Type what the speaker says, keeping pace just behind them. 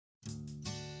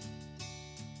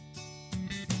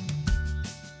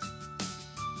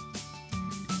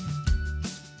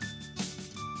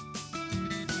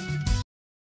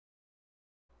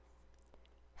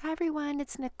Hi everyone,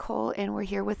 it's Nicole and we're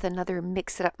here with another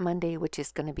Mix It Up Monday, which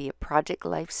is going to be a Project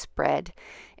Life spread,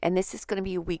 and this is going to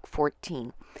be week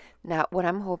 14. Now what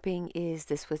I'm hoping is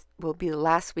will be the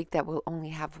last week that we'll only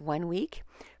have 1 week.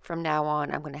 From now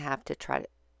on I'm going to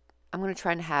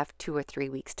try and have 2 or 3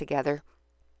 weeks together,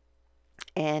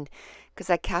 and because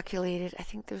I calculated, I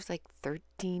think there's like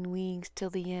 13 weeks till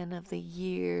the end of the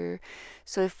year.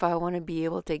 So if I want to be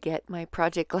able to get my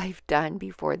Project Life done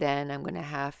before then, I'm going to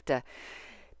have to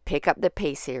pick up the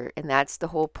pace here, and that's the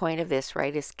whole point of this,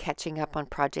 right, is catching up on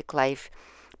Project Life.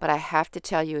 But I have to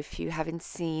tell you, if you haven't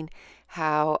seen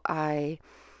how I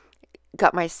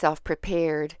got myself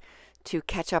prepared to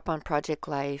catch up on Project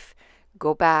Life,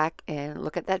 go back and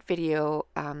look at that video.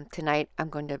 Tonight I'm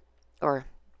going to, or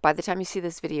by the time you see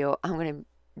this video, I'm going to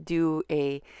do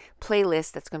a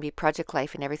playlist that's going to be Project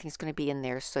Life, and everything's going to be in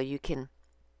there, so you can,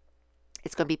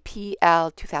 it's going to be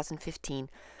PL 2015.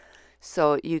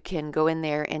 So you can go in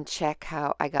there and check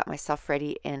how I got myself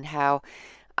ready and how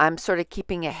I'm sort of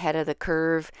keeping ahead of the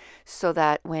curve, so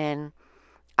that when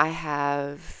I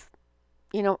have,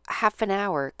 half an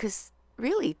hour, because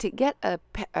really to get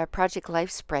a Project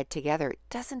Life spread together, it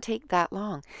doesn't take that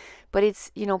long. But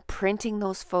it's, printing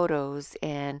those photos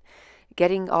and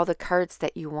getting all the cards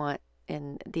that you want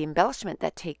and the embellishment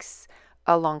that takes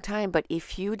a long time. But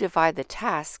if you divide the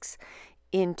tasks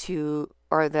into,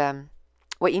 or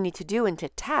what you need to do into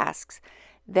tasks,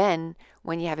 then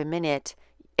when you have a minute,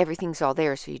 everything's all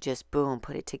there, so you just boom,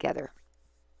 put it together.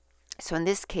 So in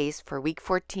this case, for week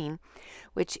 14,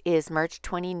 which is March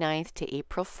 29th to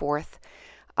April 4th,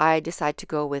 I decided to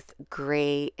go with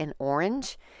gray and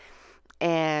orange,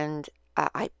 and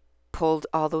I pulled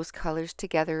all those colors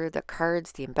together, the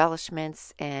cards, the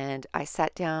embellishments, and I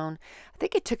sat down. I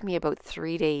think it took me about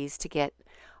 3 days to get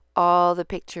all the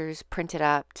pictures printed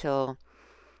up. Till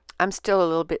I'm still a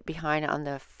little bit behind on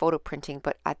the photo printing,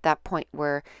 but at that point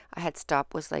where I had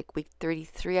stopped was like week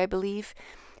 33, I believe.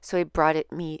 So it brought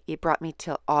me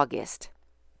till August.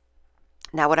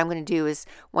 Now what I'm going to do is,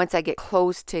 once I get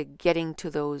close to getting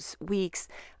to those weeks,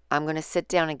 I'm going to sit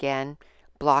down again,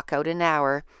 block out an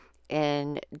hour,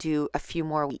 and do a few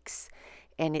more weeks.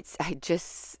 And I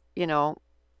just,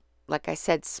 like I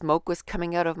said, smoke was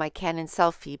coming out of my Canon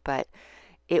selfie, but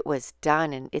it was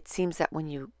done. And it seems that when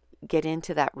you get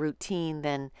into that routine,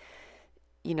 then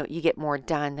you get more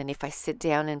done than if I sit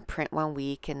down and print 1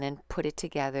 week and then put it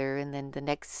together, and then the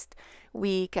next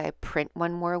week I print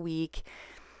one more week.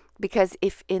 Because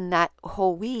if in that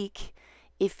whole week,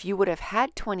 if you would have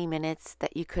had 20 minutes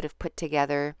that you could have put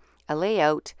together a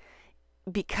layout,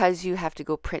 because you have to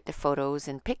go print the photos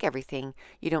and pick everything,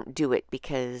 you don't do it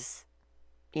because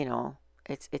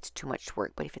it's too much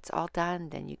work. But if it's all done,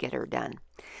 then you get her done.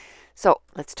 So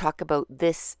let's talk about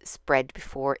this spread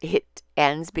before it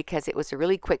ends, because it was a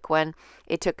really quick one.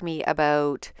 It took me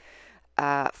about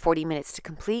 40 minutes to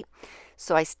complete.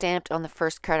 So I stamped on the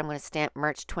first card, I'm going to stamp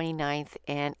March 29th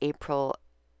and April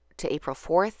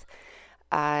 4th.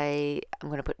 I'm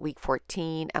going to put week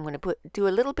 14. I'm going to do a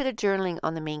little bit of journaling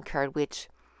on the main card, which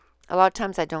a lot of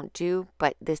times I don't do,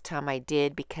 but this time I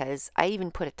did, because I even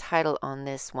put a title on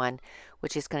this one,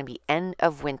 which is going to be End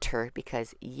of Winter,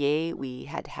 because yay, we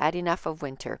had enough of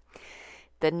winter.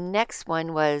 The next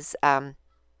one was, there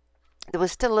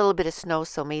was still a little bit of snow,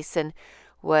 so Mason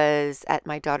was at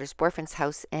my daughter's boyfriend's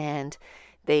house, and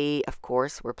they, of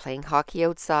course, were playing hockey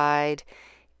outside,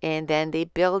 and then they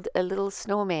built a little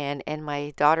snowman, and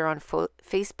my daughter on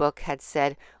Facebook had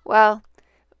said, well,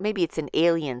 maybe it's an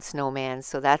alien snowman,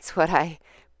 so that's what I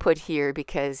put here,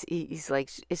 because he's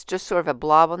like, it's just sort of a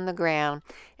blob on the ground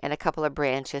and a couple of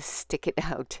branches sticking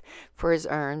out for his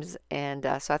arms, and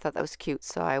so I thought that was cute,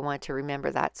 so I wanted to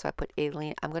remember that, so I put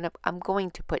alien. I'm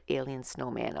going to put alien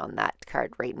snowman on that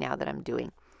card right now that I'm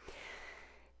doing.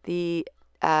 The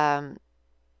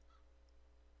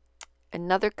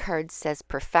another card says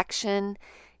perfection,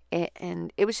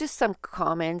 and it was just some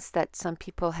comments that some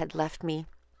people had left me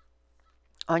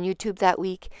on YouTube that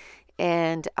week,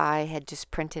 and I had just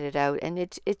printed it out, and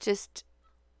it just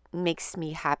makes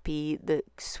me happy, the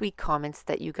sweet comments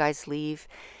that you guys leave.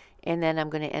 And then I'm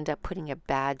going to end up putting a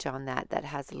badge on that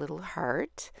has a little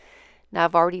heart. Now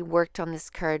I've already worked on this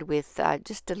card with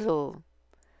just a little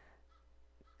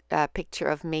picture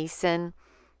of Mason,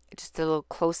 just a little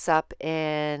close-up,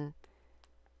 and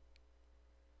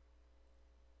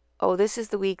oh, this is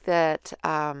the week that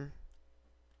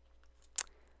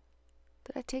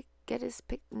did I get his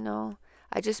pic? No,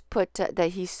 I just put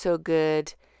that he's so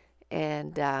good,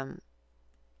 and that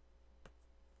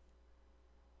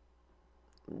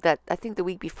I think the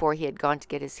week before he had gone to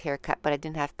get his hair cut, but I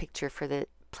didn't have picture for the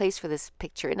place for this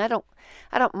picture, and I don't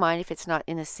mind if it's not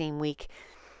in the same week.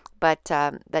 but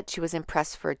that she was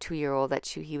impressed for a 2-year-old that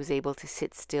he was able to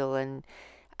sit still. And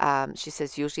she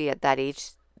says usually at that age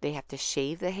they have to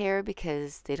shave the hair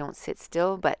because they don't sit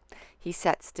still, but he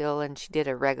sat still and she did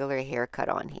a regular haircut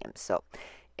on him. So,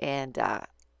 and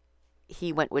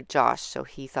he went with Josh, so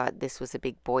he thought this was a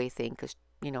big boy thing because,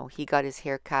 he got his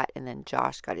hair cut and then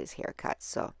Josh got his hair cut.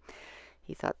 So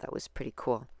he thought that was pretty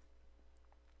cool.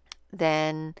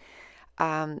 Then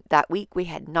that week we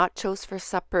had nachos for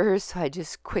supper, so I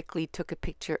just quickly took a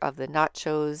picture of the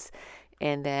nachos,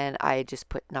 and then I just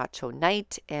put nacho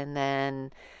night, and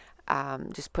then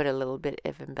just put a little bit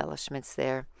of embellishments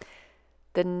there.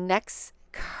 The next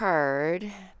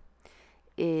card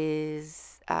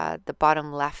is the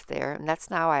bottom left there, and that's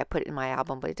now I put it in my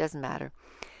album, but it doesn't matter.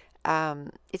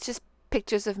 It's just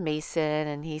pictures of Mason,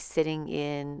 and he's sitting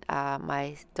in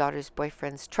my daughter's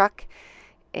boyfriend's truck,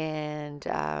 and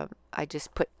I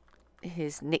just put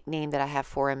his nickname that I have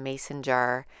for him, Mason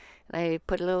Jar. And I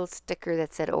put a little sticker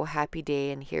that said, "Oh, happy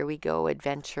day," and here we go,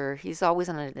 adventure. He's always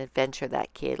on an adventure,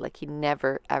 that kid. Like, he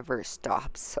never, ever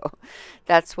stops. So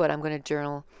that's what I'm going to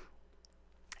journal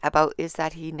about, is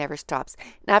that he never stops.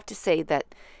 And I have to say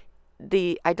that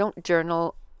I don't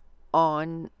journal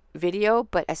on video,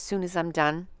 but as soon as I'm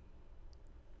done,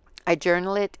 I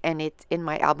journal it, and it's in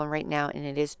my album right now, and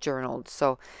it is journaled.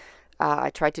 So I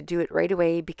tried to do it right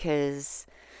away because,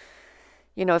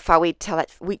 if I wait till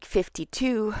at week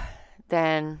 52,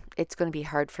 then it's going to be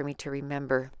hard for me to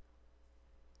remember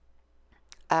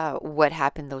what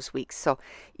happened those weeks. So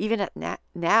even at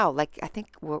now, like, I think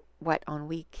we're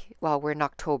in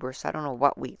October, so I don't know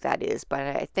what week that is, but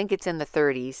I think it's in the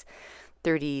 30s,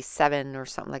 37 or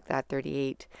something like that,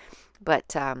 38.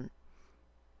 But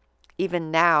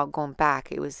even now, going back,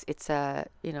 it's a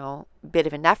bit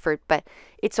of an effort, but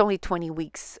it's only 20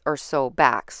 weeks or so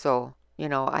back, so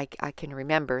I can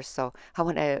remember. So I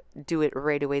want to do it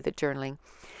right away, the journaling.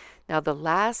 Now the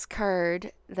last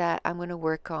card that I'm going to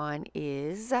work on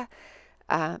is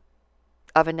of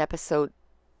an episode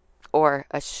or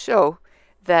a show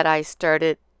that I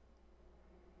started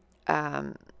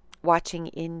watching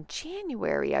in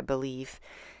January, I believe,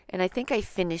 and I think I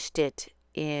finished it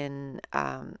in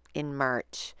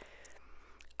March.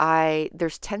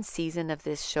 There's 10 seasons of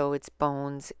this show. It's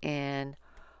Bones, and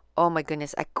oh my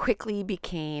goodness, I quickly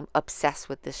became obsessed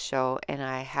with this show, and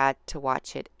I had to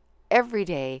watch it every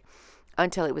day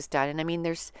until it was done. And I mean,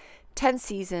 there's 10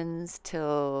 seasons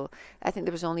till I think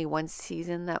there was only one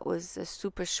season that was a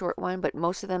super short one, but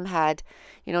most of them had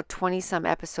 20 some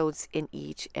episodes in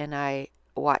each, and I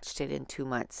watched it in 2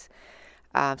 months.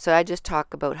 So I just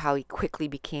talk about how he quickly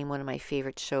became one of my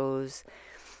favorite shows,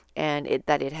 and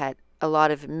that it had a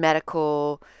lot of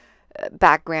medical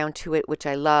background to it, which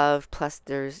I love. Plus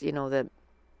there's the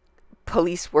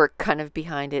police work kind of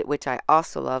behind it, which I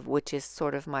also love, which is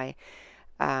sort of my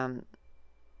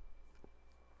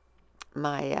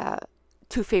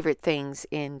two favorite things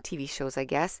in TV shows, I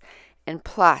guess. And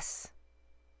plus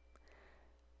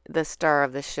the star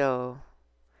of the show,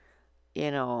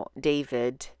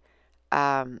 David,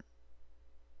 I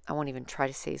won't even try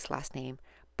to say his last name,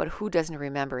 but who doesn't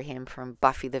remember him from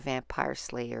Buffy the Vampire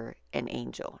Slayer and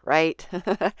Angel, right?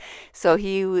 So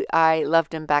I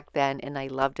loved him back then, and I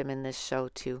loved him in this show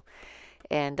too.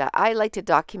 And I like to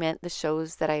document the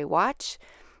shows that I watch.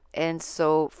 And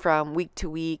so from week to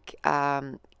week,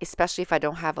 especially if I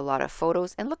don't have a lot of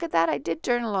photos, and look at that, I did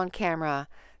journal on camera.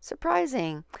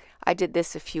 Surprising. I did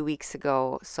this a few weeks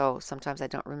ago, so sometimes I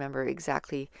don't remember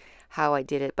exactly how I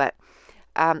did it, but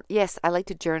yes, I like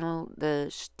to journal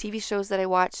the TV shows that I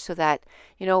watch so that,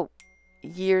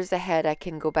 years ahead I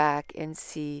can go back and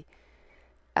see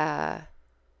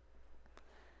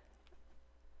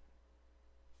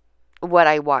what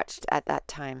I watched at that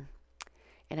time.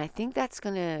 And I think that's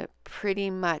going to pretty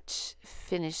much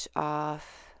finish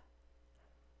off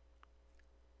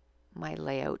my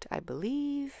layout, I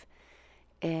believe.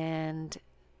 And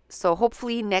so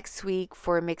hopefully next week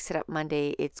for Mix It Up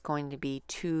Monday, it's going to be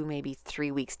 2, maybe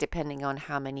 3 weeks, depending on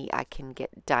how many I can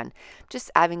get done. Just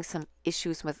having some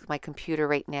issues with my computer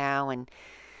right now. And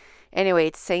anyway,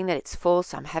 it's saying that it's full,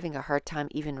 so I'm having a hard time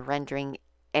even rendering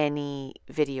any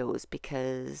videos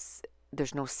because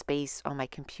there's no space on my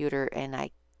computer, and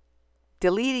I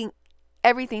deleting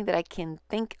everything that I can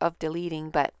think of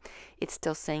deleting, but it's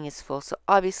still saying it's full. So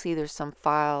obviously there's some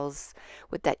files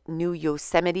with that new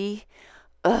Yosemite.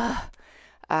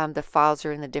 The files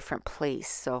are in a different place.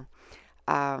 So,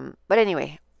 but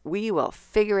anyway, we will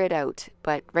figure it out.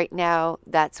 But right now,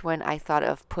 that's when I thought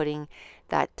of putting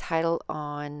that title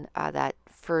on that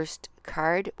first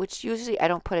card, which usually I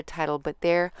don't put a title, but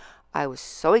there I was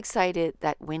so excited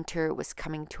that winter was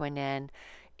coming to an end.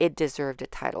 it deserved a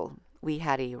title. We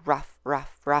had a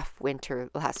rough winter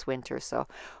last winter, so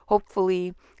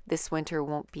hopefully this winter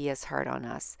won't be as hard on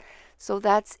us. So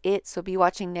that's it. So be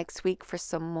watching next week for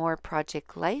some more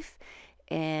Project Life,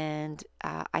 and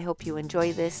I hope you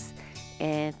enjoy this,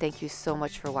 and thank you so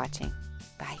much for watching.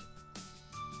 Bye.